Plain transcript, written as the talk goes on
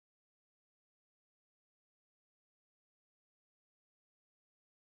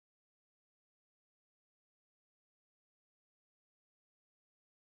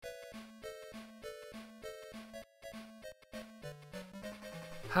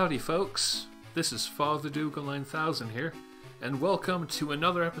Howdy folks, this is Father Dougal 9000 here, and welcome to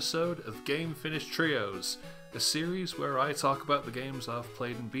another episode of Game Finish Trios, a series where I talk about the games I've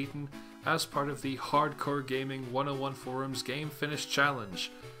played and beaten as part of the Hardcore Gaming 101 Forums Game Finish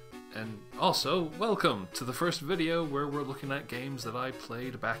Challenge. And also, welcome to the first video where we're looking at games that I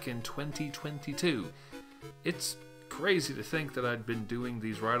played back in 2022. It's crazy to think that I'd been doing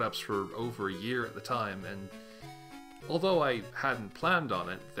these write-ups for over a year at the time, and although I hadn't planned on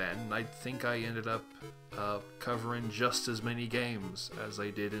it then, I think I ended up covering just as many games as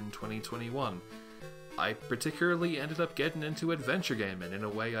I did in 2021. I particularly ended up getting into adventure gaming in a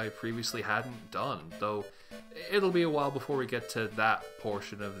way I previously hadn't done, though it'll be a while before we get to that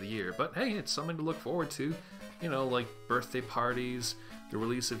portion of the year. But hey, it's something to look forward to, you know, like birthday parties, the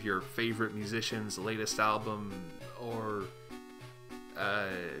release of your favorite musician's latest album, or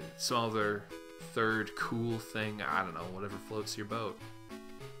some other third cool thing. I don't know, whatever floats your boat.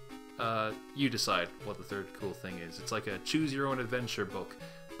 You decide what the third cool thing is. It's like a choose your own adventure book,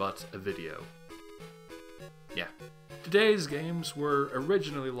 but a video. Yeah. Today's games were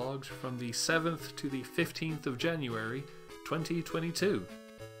originally logged from the 7th to the 15th of January, 2022.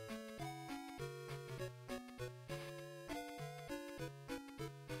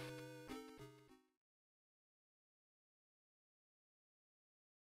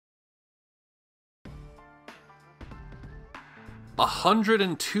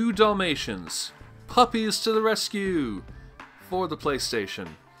 "102 Dalmatians, Puppies to the Rescue" for the PlayStation.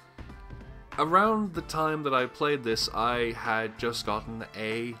 Around the time that I played this, I had just gotten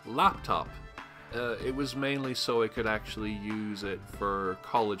a laptop. It was mainly so I could actually use it for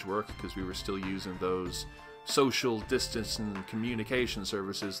college work, because we were still using those social distance and communication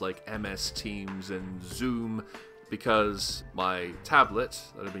services like MS Teams and Zoom, because my tablet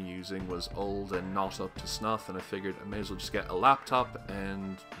that I've been using was old and not up to snuff, and I figured I may as well just get a laptop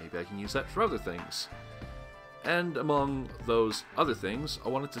and maybe I can use that for other things. And among those other things, I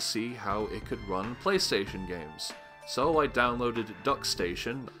wanted to see how it could run PlayStation games. So I downloaded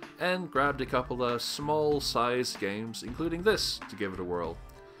DuckStation and grabbed a couple of small-sized games, including this, to give it a whirl.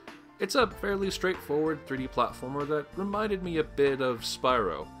 It's a fairly straightforward 3D platformer that reminded me a bit of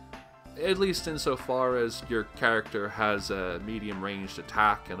Spyro, at least insofar as your character has a medium-ranged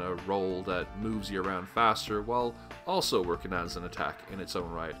attack and a roll that moves you around faster while also working as an attack in its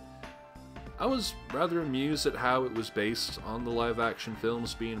own right. I was rather amused at how it was based on the live-action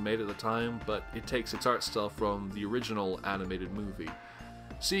films being made at the time, but it takes its art style from the original animated movie.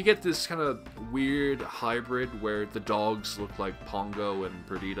 So you get this kind of weird hybrid where the dogs look like Pongo and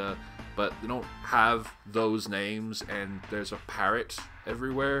Perdita, but they don't have those names, and there's a parrot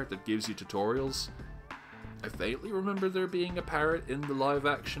everywhere that gives you tutorials. I vaguely remember there being a parrot in the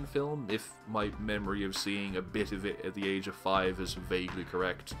live-action film, if my memory of seeing a bit of it at the age of 5 is vaguely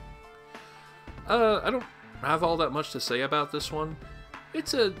correct. I don't have all that much to say about this one.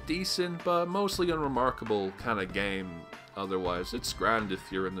 It's a decent, but mostly unremarkable kind of game. Otherwise, it's grand if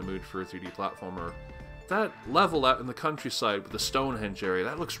you're in the mood for a 3D platformer. That level out in the countryside with the Stonehenge area,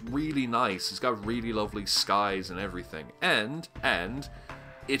 that looks really nice. It's got really lovely skies and everything. And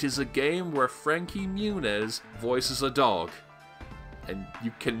it is a game where Frankie Muniz voices a dog. And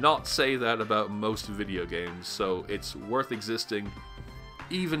you cannot say that about most video games, so it's worth existing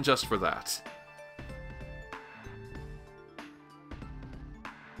even just for that.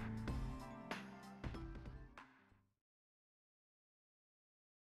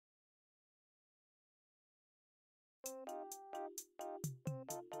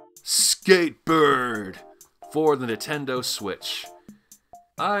 SkateBIRD for the Nintendo Switch.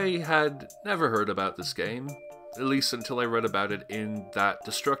 I had never heard about this game, at least until I read about it in that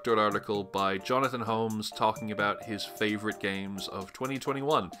Destructoid article by Jonathan Holmes talking about his favorite games of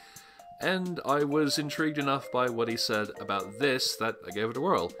 2021, and I was intrigued enough by what he said about this that I gave it a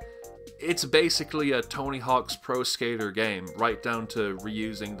whirl. It's basically a Tony Hawk's Pro Skater game, right down to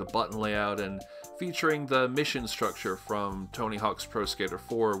reusing the button layout and featuring the mission structure from Tony Hawk's Pro Skater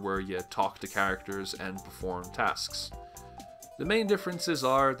 4, where you talk to characters and perform tasks. The main differences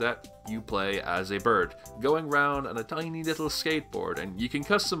are that you play as a bird, going around on a tiny little skateboard, and you can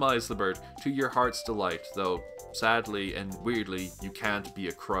customize the bird to your heart's delight, though sadly and weirdly you can't be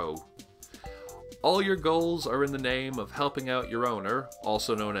a crow. All your goals are in the name of helping out your owner,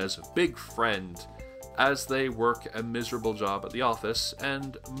 also known as Big Friend, as they work a miserable job at the office,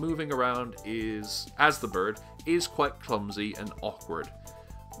 and moving around as the bird is quite clumsy and awkward.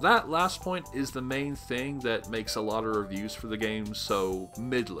 That last point is the main thing that makes a lot of reviews for the game so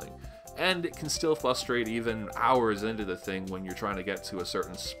middling, and it can still frustrate even hours into the thing when you're trying to get to a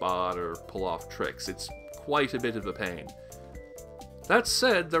certain spot or pull off tricks. It's quite a bit of a pain. That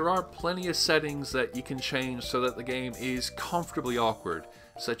said, there are plenty of settings that you can change so that the game is comfortably awkward,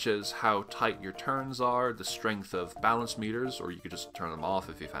 such as how tight your turns are, the strength of balance meters, or you could just turn them off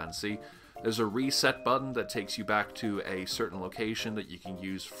if you fancy. There's a reset button that takes you back to a certain location that you can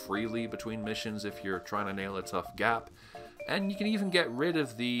use freely between missions if you're trying to nail a tough gap. And you can even get rid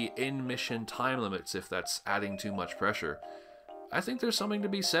of the in-mission time limits if that's adding too much pressure. I think there's something to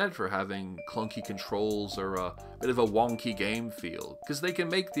be said for having clunky controls or a bit of a wonky game feel, because they can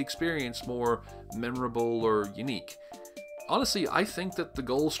make the experience more memorable or unique. Honestly, I think that the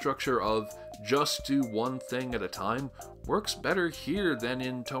goal structure of just do one thing at a time works better here than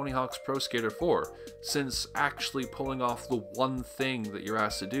in Tony Hawk's Pro Skater 4, since actually pulling off the one thing that you're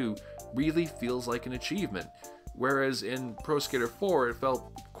asked to do really feels like an achievement, whereas in Pro Skater 4 it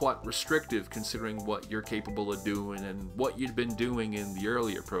felt quite restrictive considering what you're capable of doing and what you'd been doing in the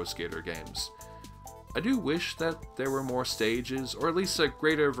earlier Pro Skater games. I do wish that there were more stages, or at least a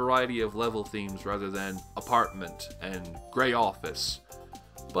greater variety of level themes rather than apartment and grey office.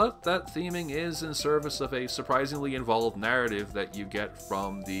 But that theming is in service of a surprisingly involved narrative that you get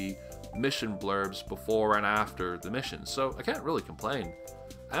from the mission blurbs before and after the mission, so I can't really complain.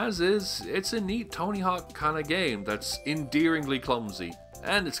 As is, it's a neat Tony Hawk kind of game that's endearingly clumsy,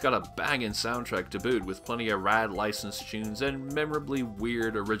 and it's got a banging soundtrack to boot with plenty of rad licensed tunes and memorably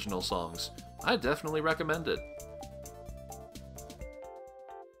weird original songs. I definitely recommend it.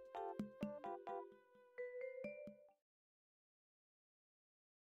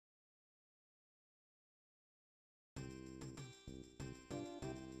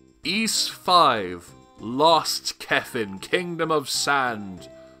 Ys 5, Lost Kefin, Kingdom of Sand,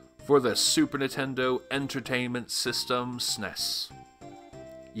 for the Super Nintendo Entertainment System SNES.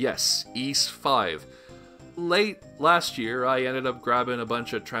 Yes, Ys 5. Late last year, I ended up grabbing a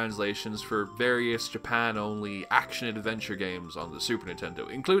bunch of translations for various Japan-only action-adventure games on the Super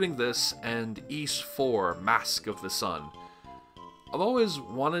Nintendo, including this and Ys 4, Mask of the Sun. I've always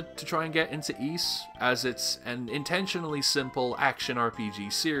wanted to try and get into Ys, as it's an intentionally simple action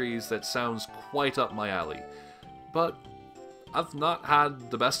RPG series that sounds quite up my alley, but I've not had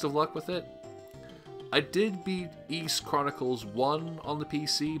the best of luck with it. I did beat Ys Chronicles 1 on the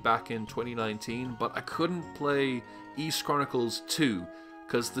PC back in 2019, but I couldn't play Ys Chronicles 2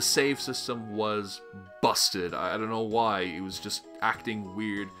 because the save system was busted. I don't know why, it was just acting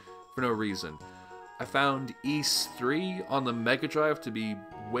weird for no reason. I found Ys 3 on the Mega Drive to be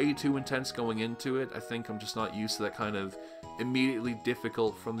way too intense going into it. I think I'm just not used to that kind of immediately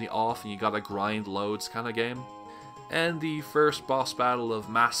difficult from the off and you gotta grind loads kind of game. And the first boss battle of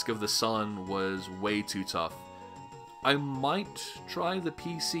Mask of the Sun was way too tough. I might try the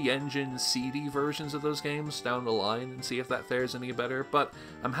PC Engine CD versions of those games down the line and see if that fares any better, but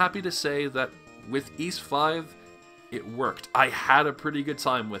I'm happy to say that with Ys 5, it worked. I had a pretty good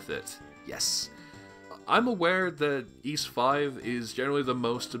time with it. Yes. I'm aware that Ys 5 is generally the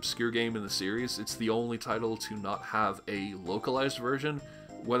most obscure game in the series. It's the only title to not have a localized version,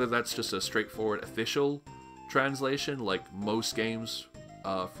 whether that's just a straightforward official translation like most games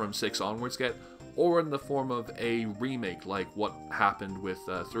from 6 onwards get, or in the form of a remake like what happened with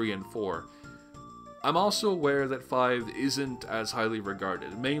 3 and 4. I'm also aware that 5 isn't as highly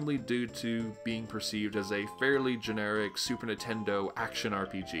regarded, mainly due to being perceived as a fairly generic Super Nintendo action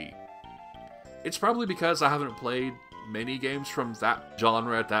RPG. It's probably because I haven't played many games from that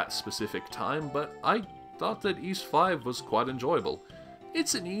genre at that specific time, but I thought that Ys 5 was quite enjoyable.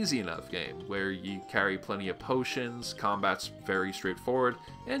 It's an easy enough game, where you carry plenty of potions, combat's very straightforward,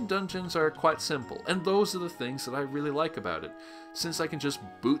 and dungeons are quite simple, and those are the things that I really like about it, since I can just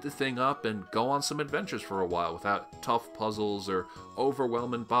boot the thing up and go on some adventures for a while without tough puzzles or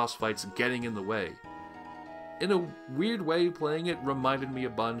overwhelming boss fights getting in the way. In a weird way, playing it reminded me a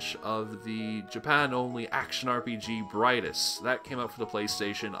bunch of the Japan-only action RPG Brightest. That came out for the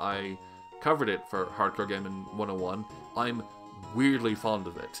PlayStation. I covered it for Hardcore Gaming 101. I'm weirdly fond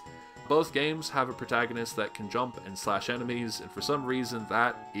of it. Both games have a protagonist that can jump and slash enemies, and for some reason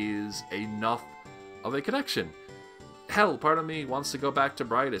that is enough of a connection. Hell, part of me wants to go back to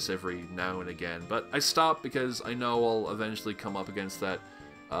Brightest every now and again, but I stopped because I know I'll eventually come up against that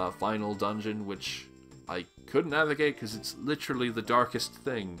final dungeon, which I couldn't navigate because it's literally the darkest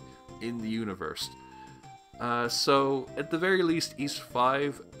thing in the universe. So, at the very least, Ys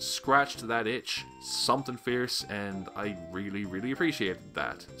 5 scratched that itch, something fierce, and I really, really appreciated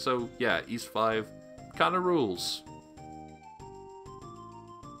that. So, yeah, Ys 5 kinda rules.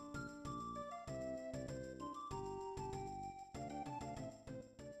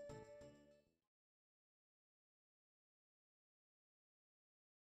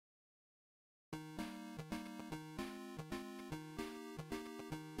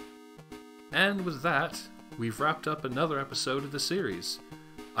 And with that, we've wrapped up another episode of the series.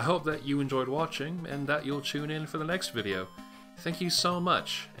 I hope that you enjoyed watching and that you'll tune in for the next video. Thank you so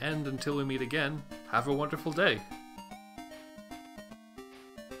much, and until we meet again, have a wonderful day.